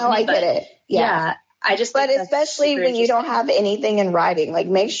with the company. No, I get it. Yeah. But especially when you don't have anything in writing, like,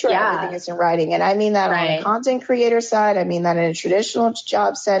 make sure everything is in writing. And I mean that on the content creator side. I mean that in a traditional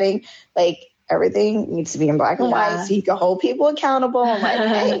job setting, like, everything needs to be in black and white, so you can hold people accountable and like,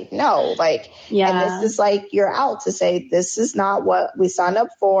 hey, no, like, and this is like your out to say, this is not what we signed up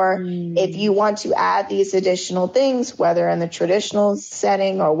for. If you want to add these additional things, whether in the traditional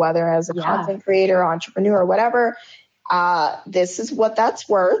setting or whether as a content creator, entrepreneur, or whatever, this is what that's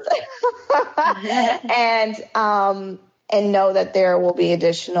worth. And know that there will be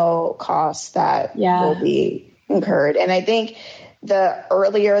additional costs that will be incurred. And I think the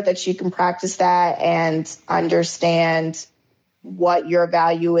earlier that you can practice that and understand what your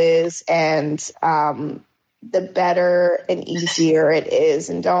value is, and the better and easier it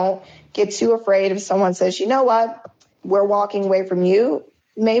is. And don't get too afraid if someone says, you know what, we're walking away from you.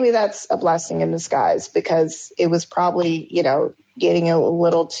 Maybe that's a blessing in disguise, because it was probably, getting a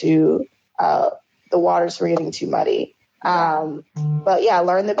little too, the waters were getting too muddy. But yeah,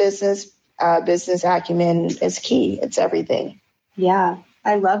 learn the business. Business acumen is key. It's everything. Yeah,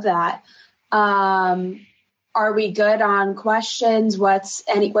 I love that. Are we good on questions? How's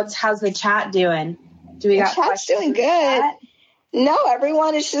the chat doing? Do we got chat's doing good? No,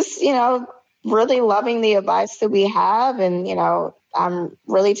 everyone is just, really loving the advice that we have. And, I'm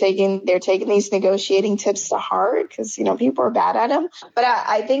really they're taking these negotiating tips to heart, because, people are bad at them. But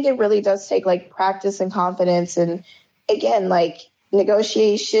I think it really does take like practice and confidence. And again, like,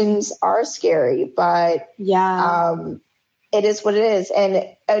 negotiations are scary, but it is what it is. And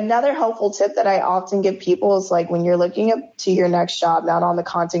another helpful tip that I often give people is, like, when you're looking up to your next job, not on the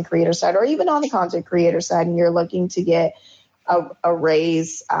content creator side or even on the content creator side, and you're looking to get a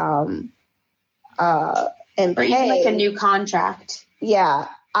raise, and or even like a new contract. Yeah.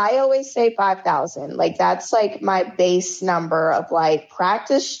 I always say 5,000. Like, that's like my base number of like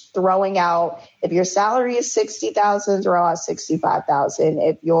practice throwing out. If your salary is 60,000, throw out 65,000.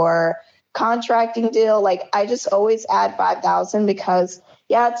 If your contracting deal, like, I just always add 5,000, because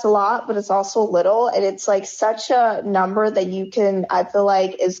it's a lot, but it's also little. And it's like such a number that you can, I feel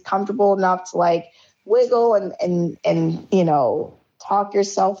like, is comfortable enough to like wiggle and talk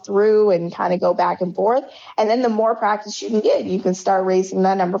yourself through and kind of go back and forth. And then the more practice you can get, you can start raising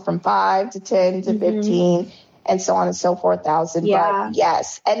that number from 5 to 10 to 15 and so on and so forth, thousand. Yeah. But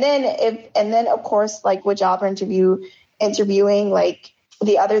yes. And then of course, like with job interviewing, like,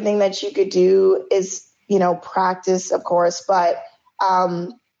 the other thing that you could do is, practice, of course, but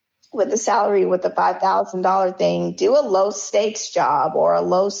with the salary, with the $5,000 thing, do a low stakes job or a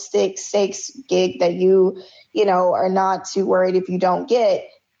low stakes gig that you are not too worried if you don't get,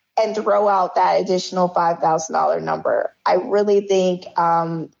 and throw out that additional $5,000 number. I really think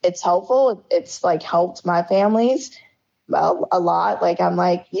it's helpful. It's like helped my families a lot. Like, I'm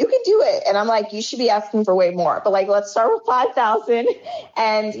like, you can do it. And I'm like, you should be asking for way more, but like, let's start with 5,000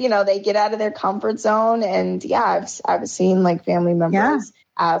 and, they get out of their comfort zone. And yeah, I've seen like family members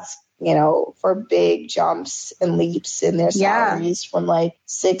ask, for big jumps and leaps in their salaries from like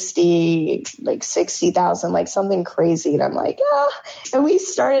 60,000, like something crazy. And I'm like, and we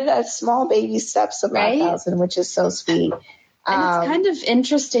started at small baby steps of 5,000, which is so sweet. And it's kind of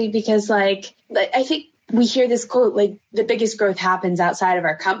interesting because like I think we hear this quote, like the biggest growth happens outside of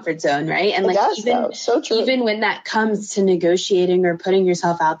our comfort zone, right? And like so true. Even when that comes to negotiating or putting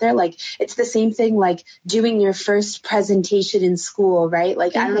yourself out there, like it's the same thing like doing your first presentation in school, right?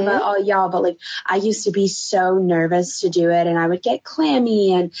 Like I don't know about all y'all, but like I used to be so nervous to do it and I would get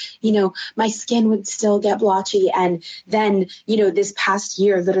clammy and, my skin would still get blotchy. And then, this past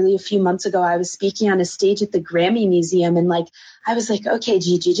year, literally a few months ago, I was speaking on a stage at the Grammy Museum and like, I was like, okay,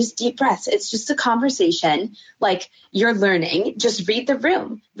 Gigi, just deep breaths. It's just a conversation. Like you're learning, just read the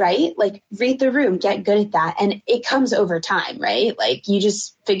room, right? Like read the room, get good at that. And it comes over time, right? Like you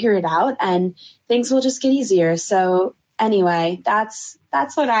just figure it out and things will just get easier. So anyway, that's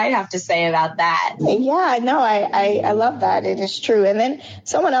what I have to say about that. Yeah, no, I love that. It is true. And then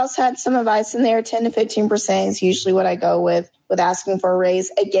someone else had some advice in there. 10 to 15% is usually what I go with asking for a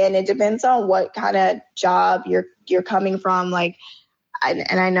raise. Again, it depends on what kind of job you're coming from. Like,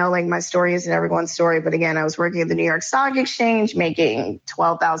 and I know like my story isn't everyone's story, but again, I was working at the New York Stock Exchange making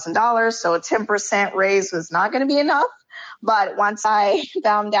 $12,000. So a 10% raise was not going to be enough. But once I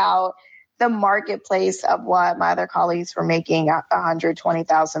found out the marketplace of what my other colleagues were making,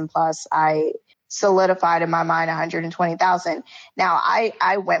 120,000 plus, I solidified in my mind 120,000. Now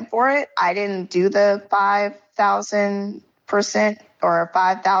I went for it. I didn't do the 5,000% or a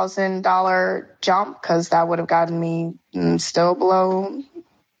 $5,000 jump because that would have gotten me still below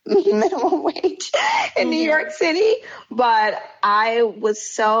minimum wage in New York City. But I was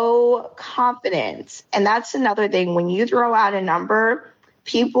so confident. And that's another thing. When you throw out a number,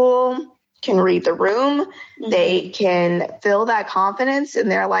 people can read the room. They can feel that confidence.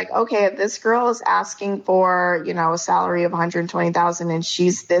 And they're like, okay, if this girl is asking for, a salary of 120,000 and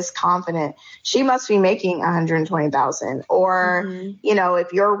she's this confident, she must be making 120,000. Or,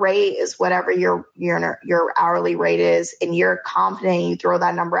 if your rate is whatever your hourly rate is and you're confident and you throw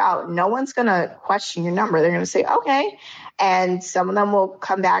that number out, no one's going to question your number. They're going to say, okay. And some of them will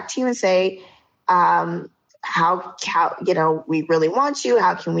come back to you and say, how we really want you.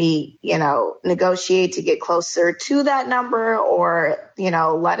 How can we, negotiate to get closer to that number, or,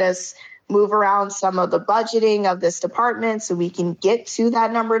 let us move around some of the budgeting of this department so we can get to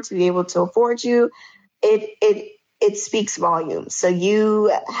that number to be able to afford you. It speaks volumes. So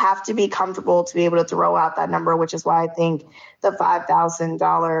you have to be comfortable to be able to throw out that number, which is why I think the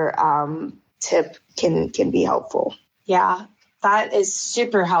 $5,000 tip can be helpful. Yeah, that is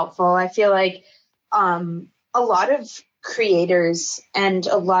super helpful. I feel like a lot of creators and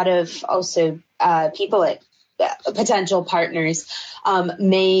a lot of also people at potential partners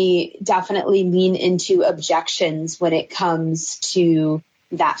may definitely lean into objections when it comes to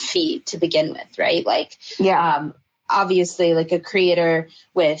that fee to begin with, right? Like, obviously like a creator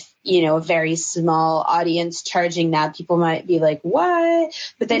with, a very small audience charging that, people might be like, what?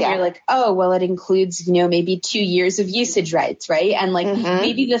 But then you're like, oh, well, it includes, maybe 2 years of usage rights, right? And like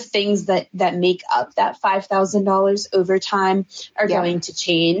maybe the things that make up that $5,000 over time are going to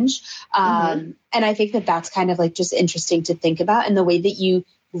change. And I think that that's kind of like just interesting to think about. And the way that you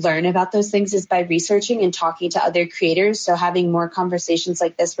learn about those things is by researching and talking to other creators. So having more conversations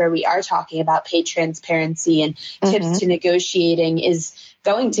like this where we are talking about pay transparency and tips to negotiating is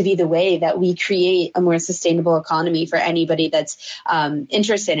going to be the way that we create a more sustainable economy for anybody that's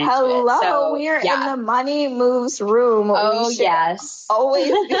interested in it. So, we are in the Money Moves room. Oh, yes.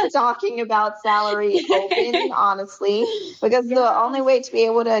 Always be talking about salary open, honestly, because the only way to be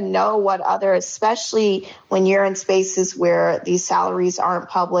able to know what other, especially when you're in spaces where these salaries aren't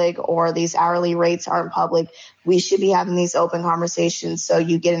public or these hourly rates aren't public, we should be having these open conversations so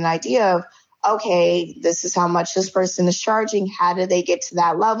you get an idea of, okay, this is how much this person is charging. How do they get to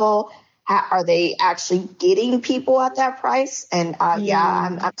that level? Are they actually getting people at that price? And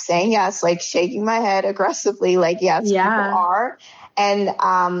I'm saying yes, like shaking my head aggressively, like yes, people are. And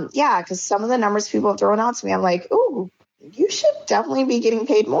because some of the numbers people have thrown out to me, I'm like, ooh, you should definitely be getting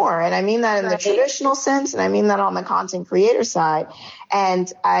paid more. And I mean that in the traditional sense, and I mean that on the content creator side.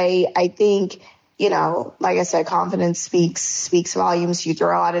 And I think, like I said, confidence speaks volumes. You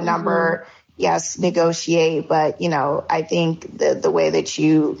throw out a number, yes, negotiate, but I think the way that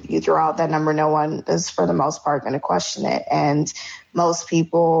you throw out that number, no one is for the most part going to question it. And most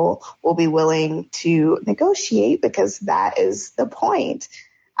people will be willing to negotiate because that is the point.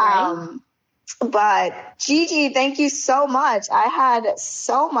 Right. But Gigi, thank you so much. I had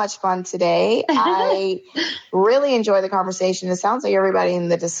so much fun today. I really enjoyed the conversation. It sounds like everybody in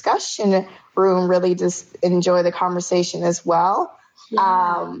the discussion room really just enjoyed the conversation as well.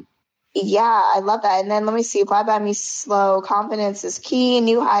 Yeah, I love that. And then let me see. Fly by me slow. Confidence is key.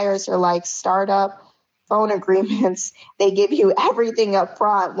 New hires are like startup phone agreements. They give you everything up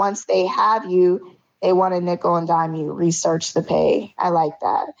front. Once they have you, they want to nickel and dime you. Research the pay. I like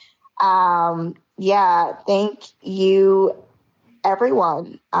that. Yeah, thank you,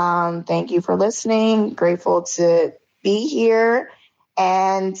 everyone. Thank you for listening. Grateful to be here.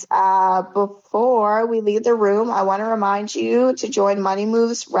 And before we leave the room, I want to remind you to join Money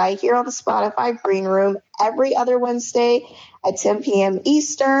Moves right here on the Spotify Green Room every other Wednesday at 10 p.m.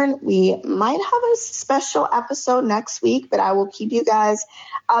 Eastern. We might have a special episode next week, but I will keep you guys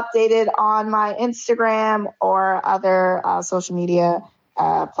updated on my Instagram or other social media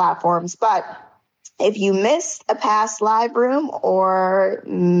platforms. But if you missed a past live room or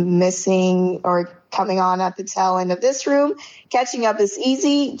missing or coming on at the tail end of this room, catching up is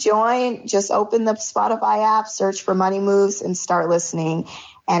easy. Join, just open the Spotify app, search for Money Moves, and start listening.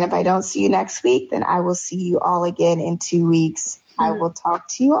 And if I don't see you next week, then I will see you all again in 2 weeks. I will talk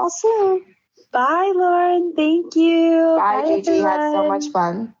to you all soon. Bye, Lauren. Thank you. Bye, Gigi. Had so much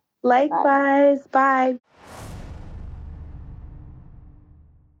fun. Likewise. Bye.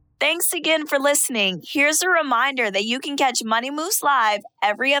 Thanks again for listening. Here's a reminder that you can catch Money Moves live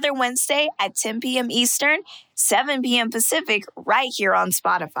every other Wednesday at 10 p.m. Eastern, 7 p.m. Pacific, right here on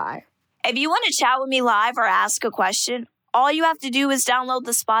Spotify. If you want to chat with me live or ask a question, all you have to do is download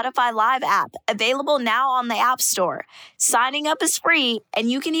the Spotify Live app, available now on the App Store. Signing up is free,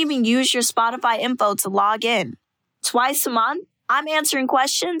 and you can even use your Spotify info to log in. Twice a month, I'm answering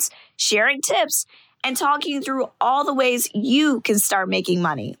questions, sharing tips, and talking through all the ways you can start making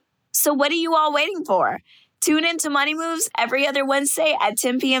money. So what are you all waiting for? Tune in to Money Moves every other Wednesday at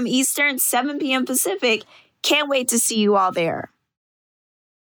 10 p.m. Eastern, 7 p.m. Pacific. Can't wait to see you all there.